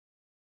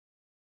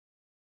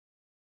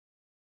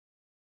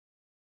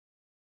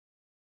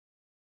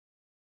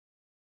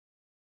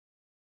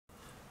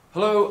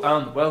Hello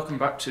and welcome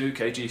back to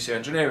KGC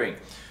Engineering.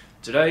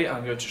 Today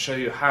I'm going to show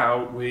you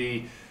how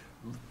we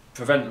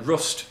prevent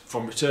rust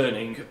from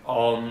returning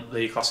on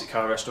the classic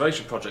car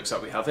restoration projects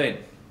that we have in.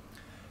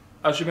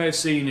 As you may have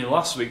seen in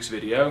last week's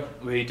video,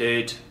 we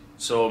did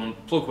some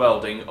plug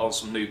welding on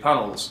some new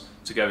panels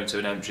to go into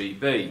an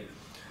MGB.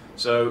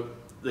 So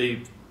the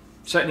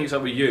techniques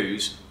that we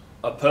use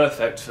are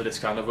perfect for this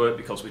kind of work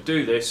because we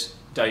do this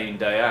day in,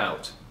 day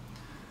out.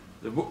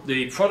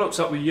 The products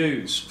that we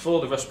use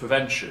for the rust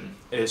prevention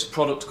is a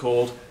product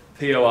called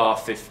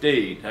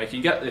POR15. Now you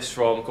can get this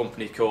from a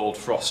company called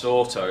Frost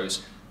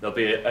Autos. There'll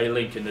be a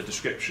link in the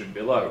description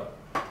below.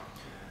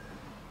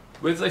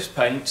 With this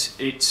paint,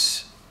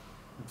 it's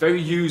very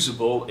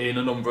usable in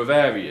a number of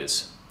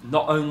areas.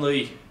 Not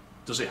only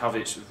does it have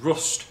its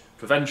rust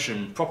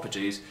prevention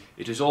properties,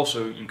 it is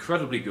also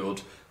incredibly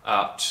good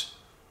at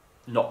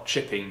not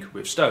chipping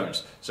with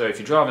stones. So if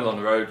you're driving along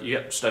the road, you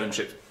get stone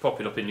chips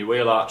popping up in your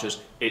wheel arches,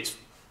 it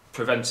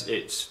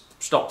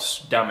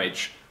stops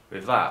damage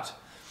with that.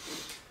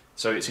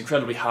 So it's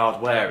incredibly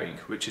hard wearing,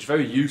 which is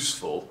very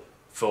useful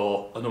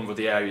for a number of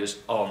the areas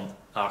on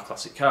our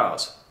classic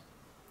cars.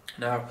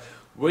 Now,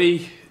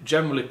 we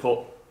generally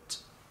put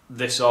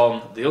this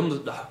on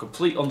the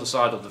complete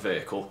underside of the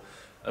vehicle,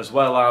 as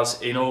well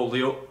as in all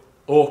the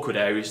awkward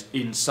areas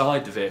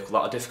inside the vehicle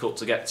that are difficult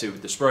to get to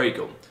with the spray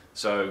gun.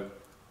 So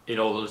in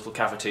all the little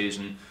cavities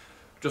and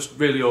just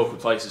really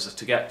awkward places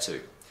to get to.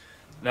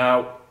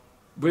 Now,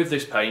 with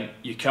this paint,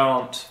 you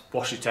can't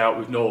wash it out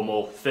with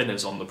normal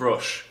thinners on the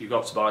brush. You've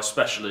got to buy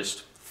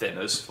specialist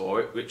thinners for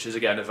it, which is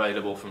again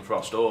available from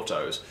Frost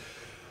Autos.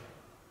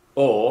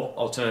 Or,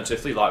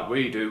 alternatively, like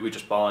we do, we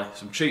just buy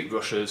some cheap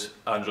brushes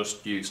and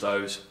just use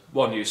those,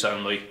 one use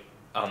only,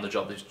 and the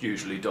job is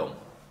usually done.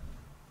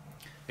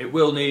 It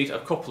will need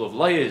a couple of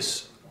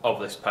layers of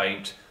this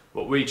paint,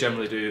 but we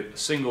generally do a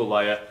single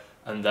layer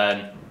and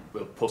then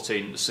we'll put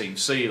in the seam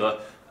sealer,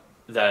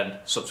 then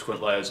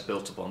subsequent layers are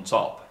built up on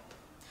top.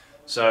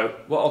 So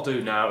what I'll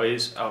do now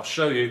is I'll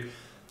show you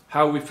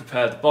how we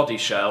prepare the body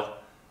shell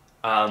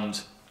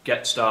and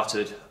get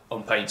started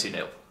on painting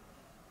it.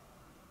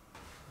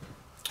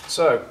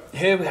 So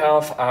here we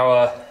have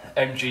our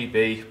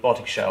MGB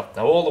body shell.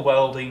 Now all the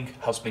welding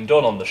has been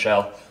done on the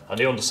shell and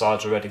the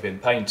underside's already been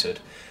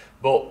painted,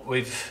 but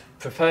we've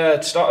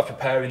started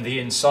preparing the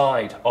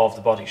inside of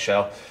the body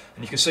shell,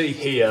 and you can see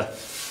here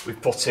we've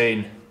put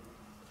in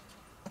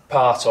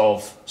part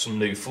of some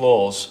new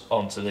floors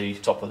onto the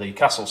top of the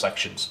castle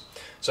sections.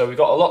 So we've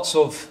got lots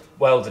of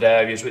welded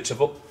areas which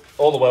have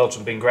all the welds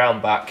have been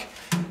ground back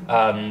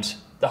and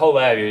the whole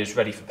area is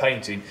ready for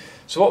painting.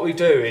 So what we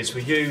do is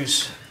we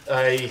use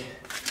a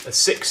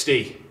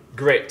 60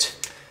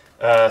 grit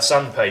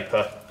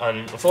sandpaper,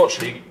 and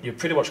unfortunately you've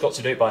pretty much got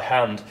to do it by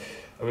hand,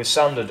 and we've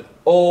sanded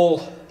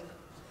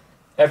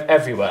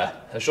everywhere.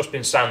 It's just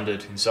been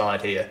sanded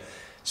inside here.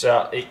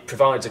 So it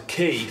provides a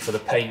key for the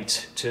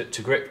paint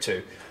to grip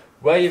to.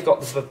 Where you've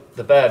got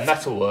the bare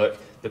metalwork,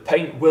 the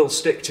paint will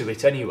stick to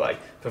it anyway,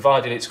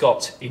 provided it's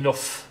got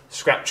enough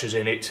scratches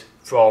in it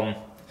from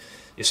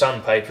your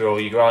sandpaper or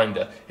your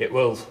grinder, it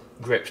will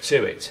grip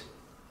to it.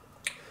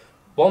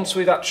 Once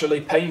we've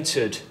actually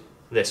painted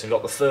this and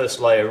got the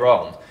first layer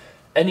on,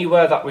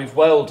 anywhere that we've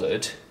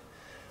welded,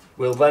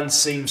 we'll then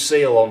seam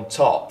seal on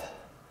top,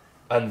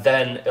 and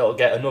then it'll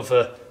get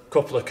another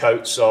couple of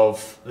coats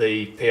of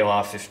the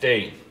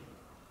POR15.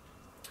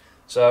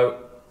 So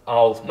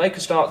I'll make a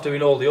start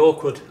doing all the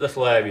awkward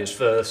little areas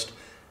first,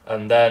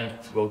 and then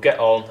we'll get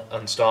on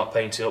and start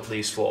painting up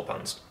these floor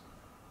pans.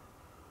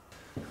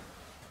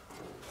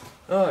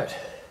 Alright,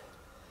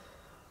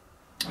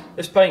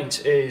 this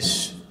paint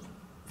is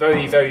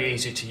very, very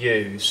easy to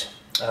use.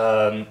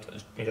 You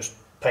just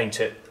paint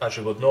it as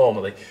you would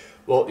normally,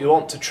 but you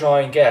want to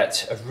try and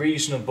get a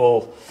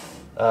reasonable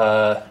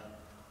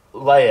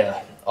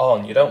layer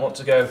on. You don't want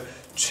to go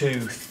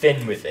too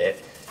thin with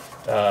it.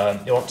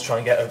 You want to try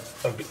and get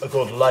a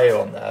good layer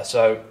on there,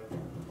 so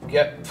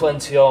get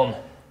plenty on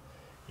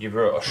your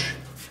brush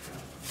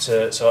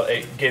so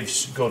it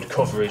gives good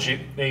coverage.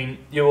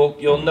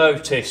 You'll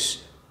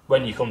notice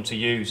when you come to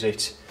use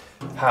it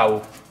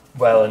how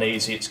well and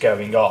easy it's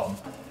going on,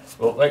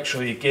 but make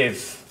sure you get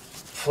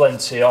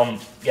plenty on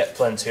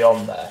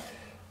there.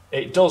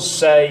 It does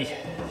say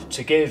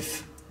to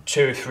give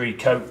 2 or 3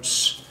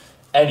 coats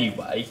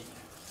anyway,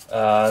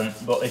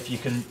 but if you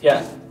can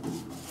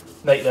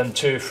make them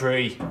 2 or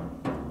 3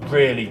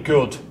 really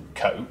good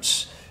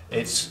coats,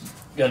 it's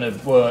going to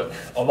work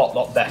a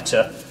lot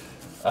better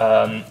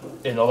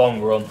in the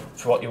long run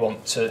for what you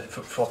want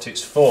for what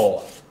it's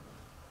for.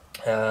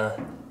 But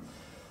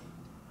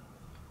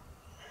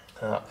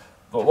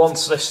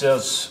once this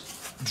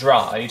is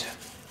dried,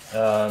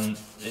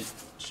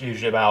 it's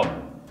usually about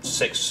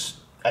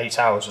 6-8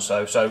 hours or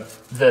so. So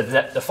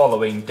the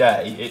following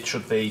day it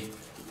should be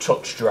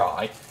touch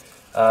dry.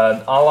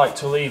 I like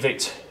to leave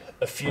it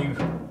a few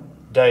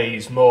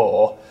days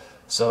more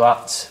so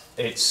that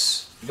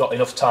it's got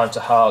enough time to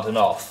harden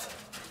off.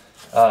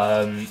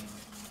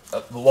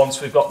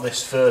 Once we've got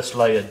this first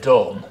layer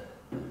done,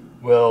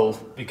 we'll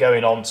be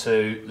going on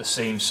to the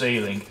seam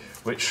sealing,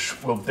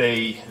 which will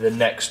be the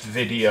next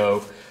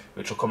video,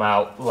 which will come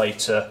out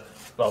later.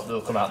 Well,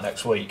 it'll come out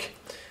next week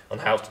on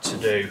how to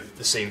do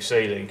the seam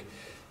sealing,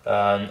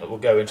 and we'll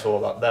go into all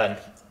that then.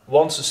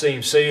 Once the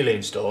seam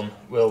sealing's done,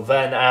 we'll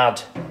then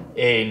add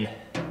in,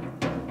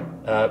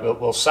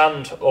 we'll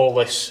sand all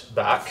this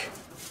back,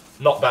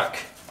 not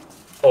back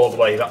all the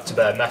way back to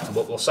bare metal,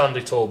 but we'll sand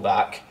it all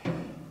back,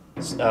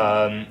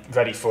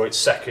 ready for its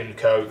second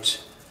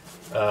coat,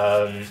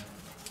 and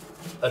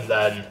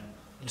then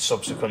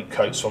subsequent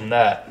coats from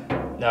there.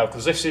 Now,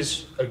 because this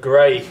is a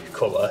grey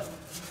colour,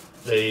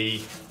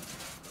 the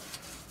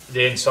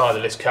inside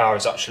of this car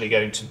is actually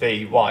going to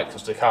be white,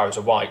 because the car is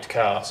a white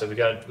car. So we've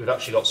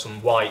actually got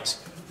some white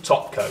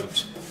top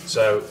coat.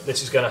 So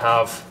this is going to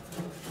have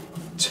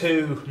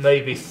 2,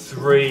 maybe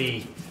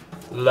 3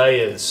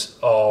 layers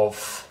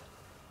of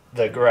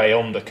the grey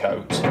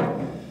undercoat,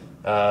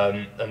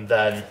 and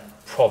then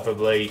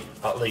probably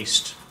at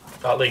least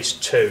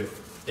 2,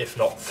 if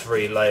not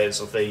 3 layers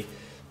of the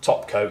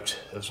top coat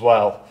as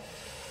well.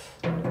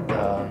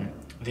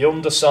 The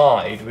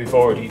underside we've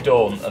already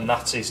done, and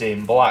that is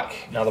in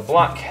black. Now the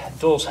black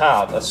does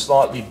have a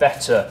slightly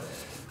better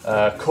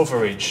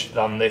coverage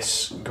than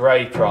this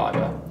grey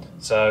primer.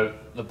 So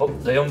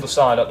the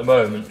underside at the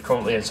moment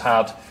currently has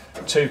had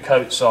 2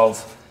 coats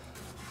of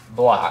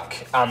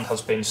black and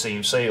has been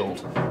seam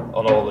sealed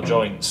on all the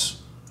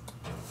joints.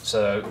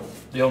 So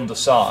the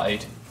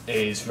underside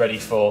is ready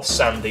for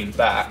sanding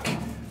back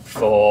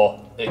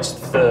for its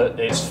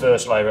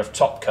first layer of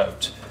top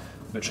coat,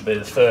 which will be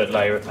the 3rd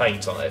layer of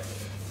paint on it.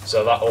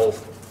 So that will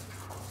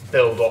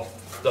build up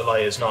the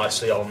layers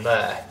nicely on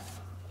there.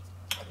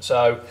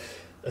 So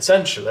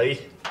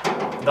essentially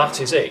that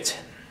is it.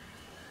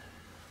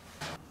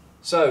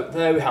 So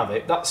there we have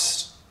it.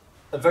 That's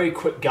a very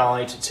quick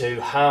guide to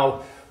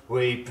how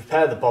we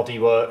prepare the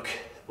bodywork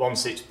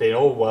once it's been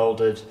all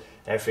welded,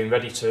 everything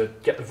ready to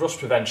get the rust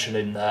prevention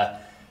in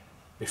there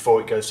before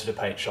it goes to the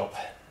paint shop.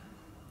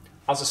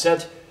 As I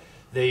said,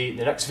 the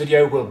next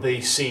video will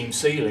be seam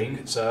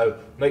sealing, so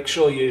make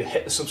sure you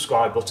hit the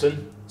subscribe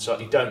button so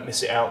that you don't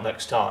miss it out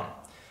next time.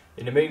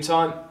 In the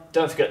meantime,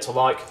 don't forget to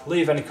like,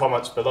 leave any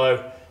comments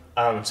below,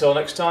 and until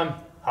next time,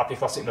 happy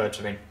classic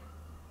motoring.